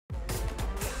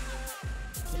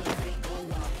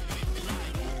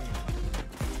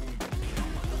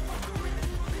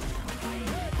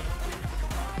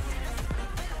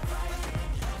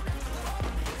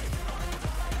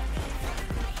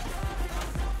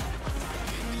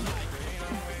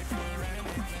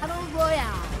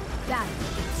battle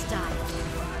in style.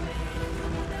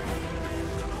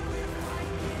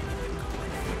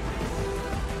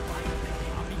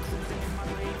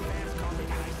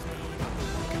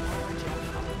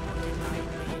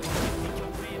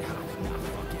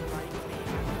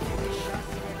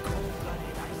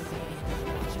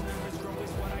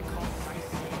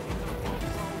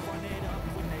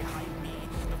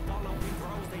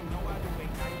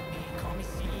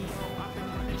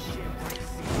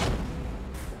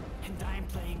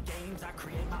 I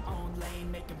create my own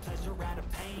lane, making pleasure out of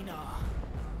pain,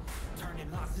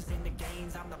 turning losses into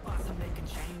gains. I'm the boss, I'm making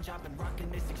change. I've been rocking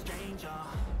this exchange,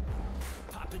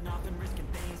 popping off and risking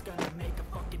things. Gonna make a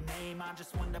fucking name, I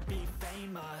just wanna be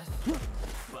famous.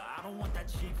 But I don't want that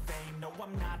cheap fame, no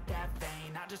I'm not that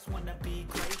vain. I just wanna be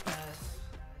greatness.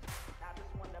 I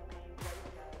just wanna be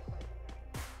greatness.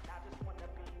 I just wanna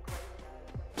be greatness.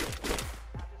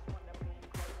 I just wanna be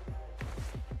greatness.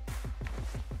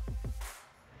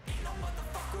 Ain't no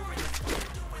motherfucker in this world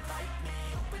do it like me.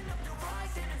 Open up your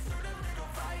eyes and insert a little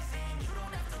rising. You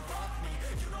don't have to love me,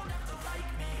 you don't have to like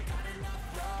me. Got enough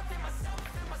love in myself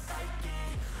and my psyche.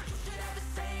 You should have the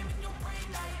same in your brain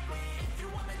nightly. If you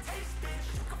wanna taste, bitch,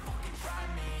 you can fucking try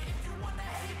me. If you wanna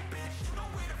hate, bitch, you know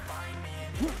where to find me.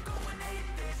 And if you go and hate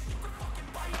this, you can fucking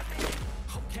bite me.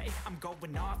 Okay, I'm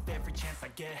going off every chance I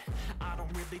get. I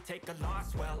don't really take a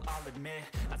loss, well, I'll admit.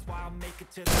 That's why I'll make it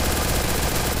to the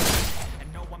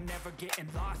and no, I'm never getting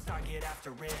lost, I get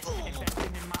after it.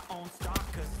 Investing in my own stock,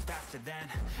 cause it's faster than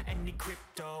any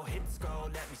crypto hits go,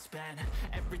 let me spend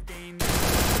everything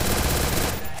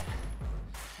that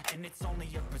and it's only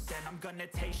a percent. I'm gonna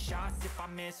take shots, if I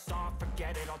miss all,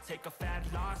 forget it. I'll take a fat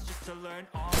loss just to learn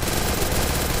all.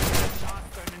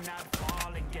 Shots, learning how to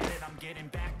fall and get it, I'm getting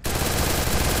back up.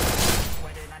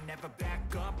 Sweat it, I never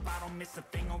back up, I don't miss a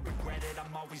thing or regret it.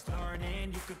 I'm always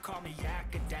learning, you could call me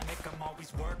academic. I'm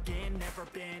always working, never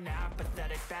been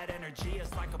apathetic. Bad energy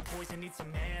is like a poison, needs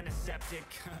some antiseptic.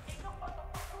 Ain't no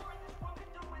motherfucker in this world can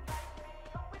do it like me.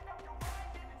 Open up your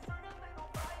eyes and insert a little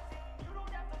rising. You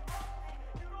don't have to love me,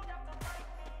 you don't have to like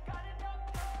me. Got enough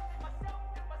love in myself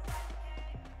and my psyche.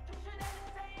 You should have the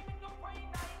same in your brain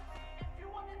nightly. If you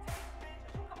want to taste, bitch,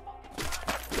 you can fucking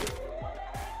try me. If you wanna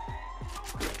hate, bitch,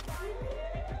 you know where to find me.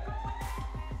 If you go and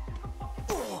hate this, you can fucking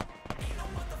try me. Ain't no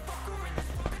motherfucker in this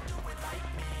world can do it like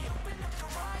me. Open up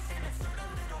your eyes and insert a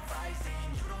little rising.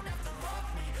 You don't have to love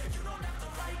me, you don't have to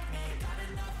like me. Got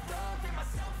enough love in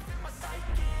myself and my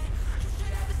psyche. You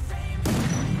should have the same in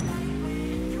your brain nightly.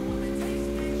 If you wanna taste,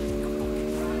 bitch, you can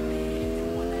fucking try me. If you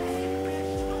wanna hate, bitch,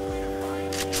 you know where to find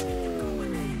me. If you go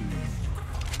and hate this, you can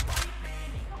fucking bite me.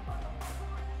 Ain't no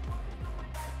motherfucker in this world can do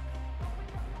it like me. Open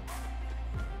up your eyes and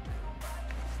insert a little rising. You don't have to love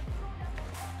me, you don't have to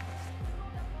like me. Got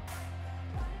enough love in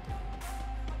myself and my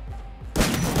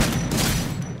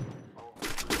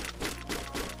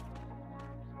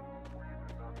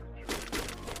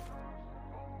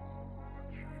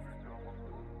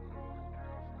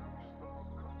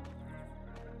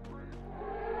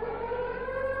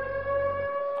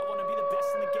I wanna be the best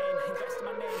in the game, invest in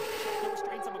my name. No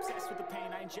restraints, I'm obsessed with the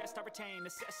pain. I ingest, I retain,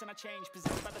 assess and I change.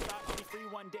 Possessed by the thought I'll be free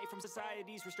one day from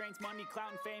society's restraints. Money,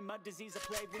 clout and fame, mud, disease, a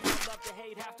plague. We all love to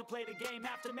hate, have to play the game,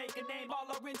 have to make a name. All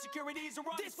our insecurities are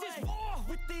on display. This is war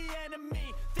with the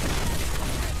enemy. This is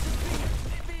what meant to be.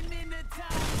 Living in a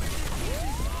time where disease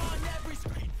is on every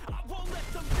screen. I won't let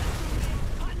them fester me.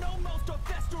 I know most are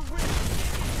festering.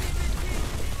 Negativity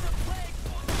is a plague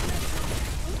for the mentally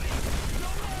weak. No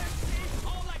mercy,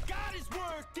 all I got is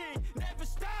working. Never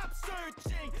stop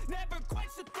searching, never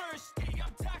quench the thirsty.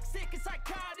 I'm toxic and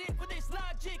psychotic with this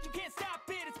logic. You can't stop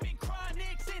it, it's been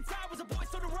chronic since I was a boy,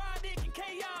 so neurotic and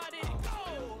chaotic.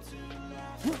 Oh!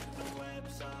 The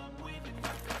webs I'm weaving,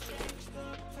 I can change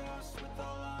the past with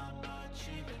all I'm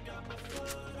achieving. Got my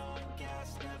foot on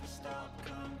gas, never stop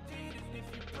competing. If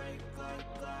you break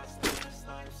like glass, then this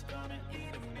life's gonna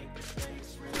eat 'em. Make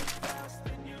mistakes real fast,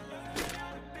 then you learn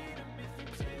how to beat 'em. If you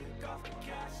take off the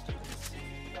cast, you can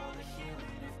see all the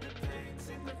healing. If the pain's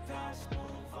in the past,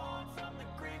 move on from the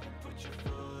grave and put your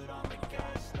foot on the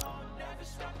gas. No, never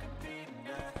stop competing,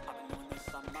 yeah. I've been doing this,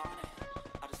 I'm on it.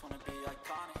 I just wanna be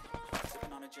iconic.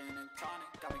 Sipping on a gin and tonic,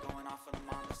 got me going off when I'm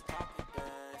on this topic,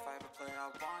 yeah. If I ever play, I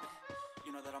want it.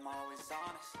 You know that I'm always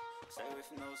honest. Stay away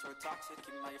from those who are toxic.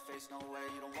 Keep them out your face, no way,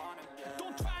 you don't want it, yeah.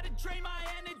 Don't try to drain my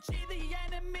energy. The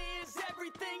enemy is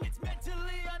everything. It's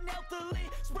mentally, unhealthily,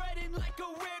 spreading like a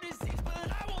rare disease.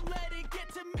 But I won't let it get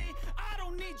to me. I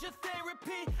don't need your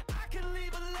therapy. I can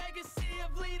leave a legacy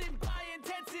of leading by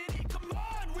intensity. Come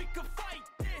on, we can fight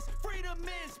this. Freedom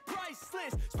is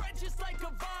priceless. Spread just like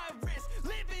a virus.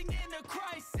 Living in a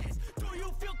crisis. Do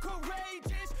you feel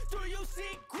courageous? Do you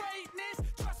seek greatness?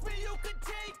 Trust me, you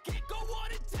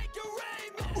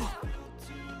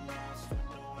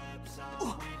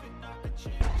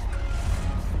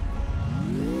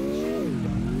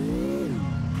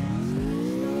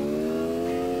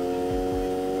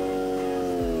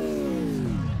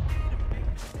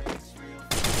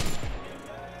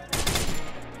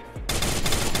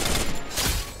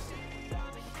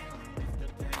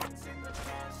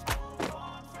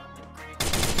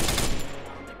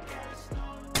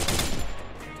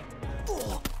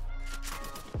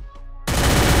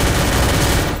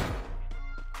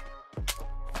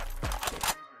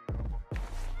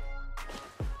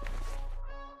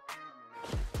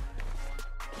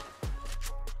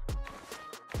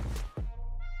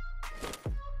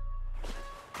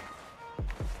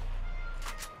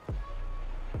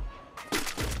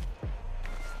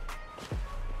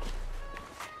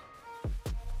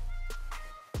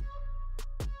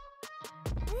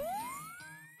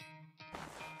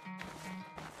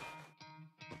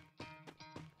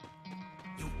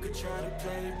could try to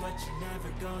play, but you're never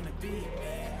gonna beat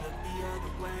me. Look the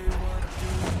other way, what I'm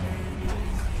doing ain't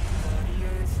easy. Bloody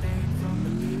hands stained from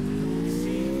the people who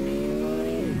deceive me.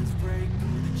 Bloody hands break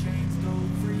through the chains, go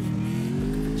free me.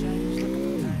 Looking for change, looking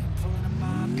for pain, pulling a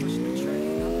mob, pushing the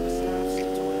train. I'm gonna stop, slip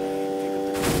to a lane, pick up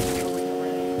the pace, go in the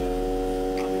rain.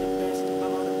 I'll be the best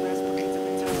above all the rest, put me to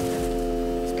the test.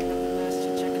 Expect nothing less,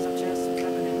 your checkers, I'm just some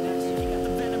clapping in next. He got the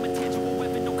venom, a tangible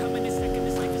weapon, no coming in second.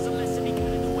 This life is a lesson, he got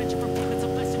a new engine from pain, it's a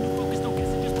blessing. New focus, no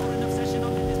guessing, just throwing an obsession.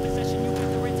 All in his possession, you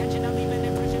got their attention, I'll leave an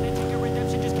impression and take your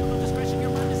redemption. Just kill no discretion, your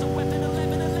mind is a weapon.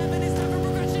 11-11, it's time for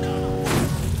progression. Oh,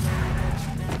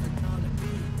 you're never gonna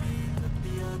beat me. Look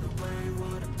the other way,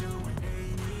 what I'm doing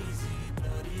ain't easy.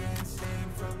 Bloody hands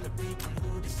stained from the people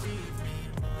who deceive me.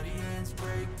 Muddy hands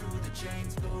break through the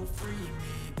chains, go free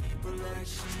me. People like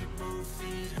sheep move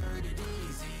feet, hurt it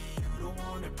easy. You don't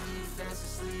wanna be fast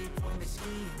asleep when they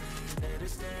scheme me. Better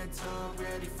stand tall,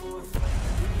 ready for a fight,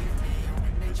 believe me.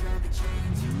 When they try to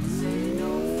change, you can say no,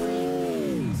 free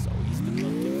me. So he's been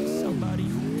looking for somebody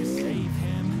who can save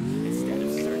him, instead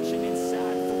of searching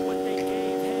inside for what they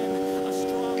gave him. A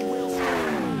strong will,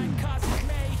 strong mind causes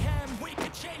mayhem. We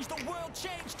could change the world,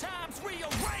 change times,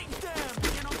 rearrange them.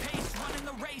 Being on pace, running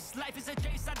the race. Life is a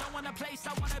chase, I don't want a place,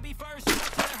 I wanna be first.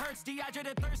 Work till it hurts,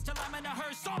 dehydrated thirst till I'm in a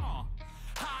hearse.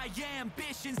 High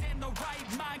ambitions in the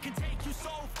right mind can take you so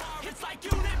far. It's like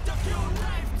you lived a few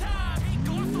lifetimes.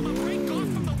 Break off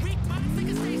from the weak mind. Think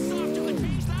and stay soft. You can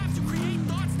change lives, you create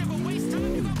thoughts, never waste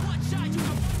time. You got one shot, you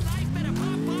got one life. Better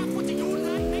pop off. What do you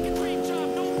like? Make a dream job.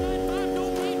 No 9-5, no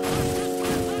pain. Just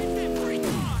one life and free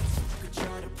thoughts. You could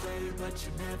try to play, but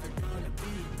you're never gonna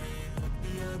beat me. Look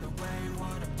the other way,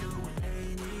 what I'm doing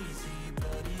ain't easy.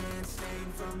 Bloody hands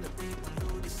stained from the people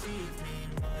who deceive me.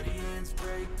 Muddy hands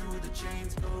break through the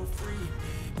chains, go free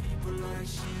me. People like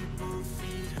sheep move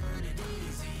feet, hurt it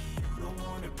easy. You don't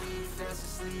wanna be fast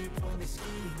asleep when they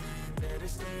scheme me. Better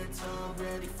stand tall,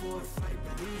 ready for a fight,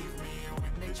 believe me.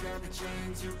 When they try to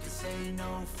change, you can say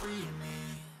no, free me.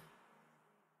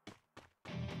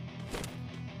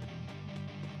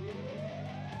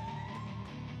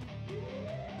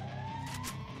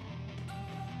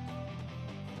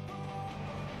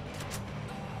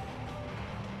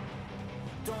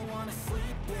 Don't wanna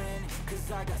sleep in,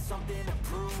 cause I got something to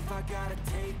prove. I gotta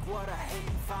take what I hate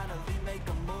and finally make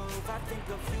a move. I think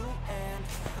of you and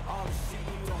all the shit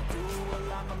you don't do.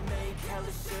 Well, I'ma make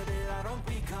hella sure that I don't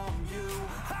become you.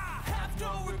 I have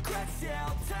no regrets, yeah,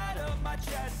 I'll tie up my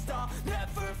chest. I'll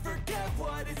never forget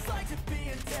what it's like to be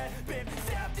in debt. Been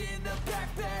stabbed in the back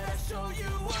bed, I'll show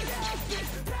you what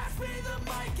happens. Pass me the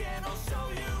mic and I'll show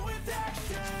you with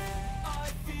action. I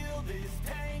feel this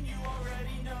pain, you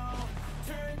already know.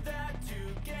 Turn that to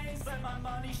gains, let my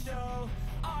money show.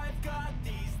 I've got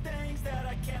these things that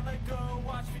I can't let go.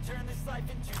 Watch me turn this life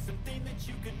into something that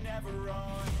you could never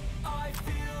own. I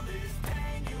feel this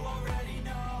pain, you already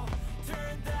know.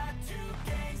 Turn that to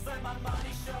gains, let my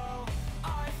money show.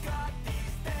 I've got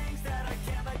these things that I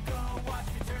can't let go. Watch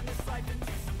me turn this life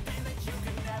into something that you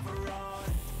could never own.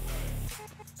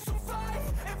 So fight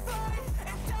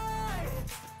and die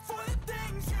for the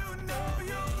things you know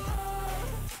you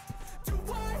love. Do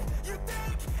what you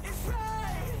think is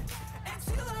right, and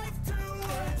see life do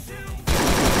what you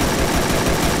want.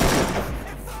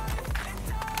 And fight and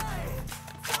die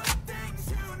for the things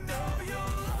you know you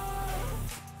love.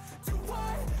 Do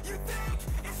what you think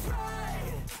is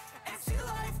right, and see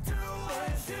life do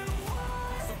what you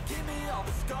want. So give me all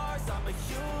the scars, I'm a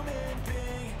human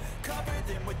being. Cover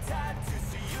them with tattoos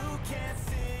so you can't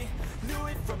see. Knew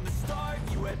it from the start,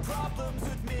 you had problems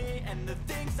with me and the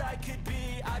things I could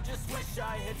be, I just wish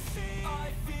I had seen.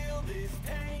 I feel this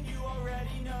pain, you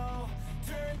already know.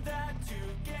 Turn that to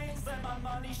gains, let my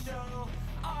money show.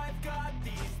 I've got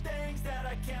these things that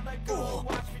I can't let go.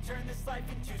 Watch me turn this life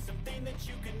into something that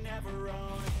you can never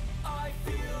own. I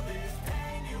feel this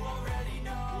pain, you already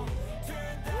know.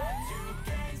 Turn that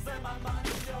to gains, let my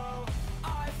money show.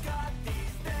 I've got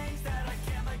these things that I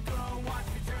can't let go. Watch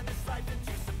me turn this life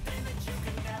into something that you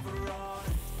can never own.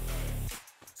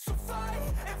 So fight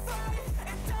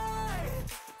and die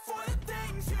for the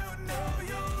things you know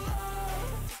you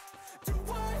love. Do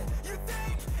what you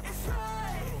think is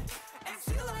right, and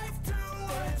see life do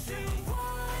what you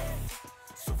want.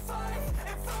 So fight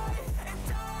and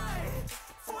die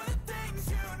for the things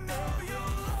you know you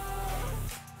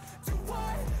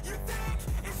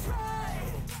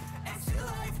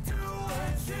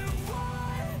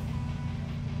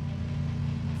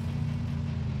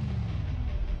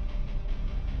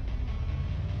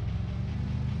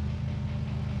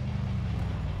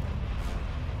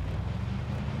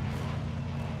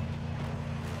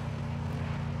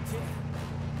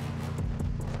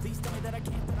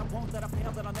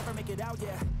now,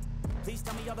 yeah. Please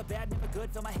tell me all the bad, never good.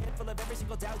 Fill my head full of every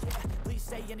single doubt, yeah. Please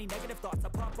say any negative thoughts. I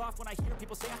pop off when I hear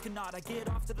people say I cannot. I get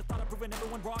off to the thought of proving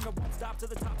everyone wrong. I won't stop to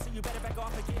the top, so you better back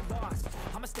off and get lost.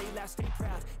 I'ma stay loud, stay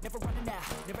proud, never running out,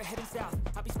 never heading south.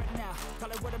 I'll be spreading out,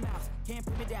 call it word of mouth. Can't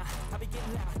put me down, I'll be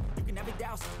getting loud. You can have your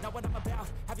doubts, not what I'm about.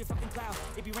 Have your fucking cloud,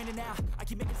 it be raining now. I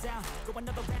keep making sound, go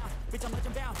another round. Bitch, I'm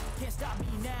legend bound, can't stop me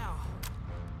now.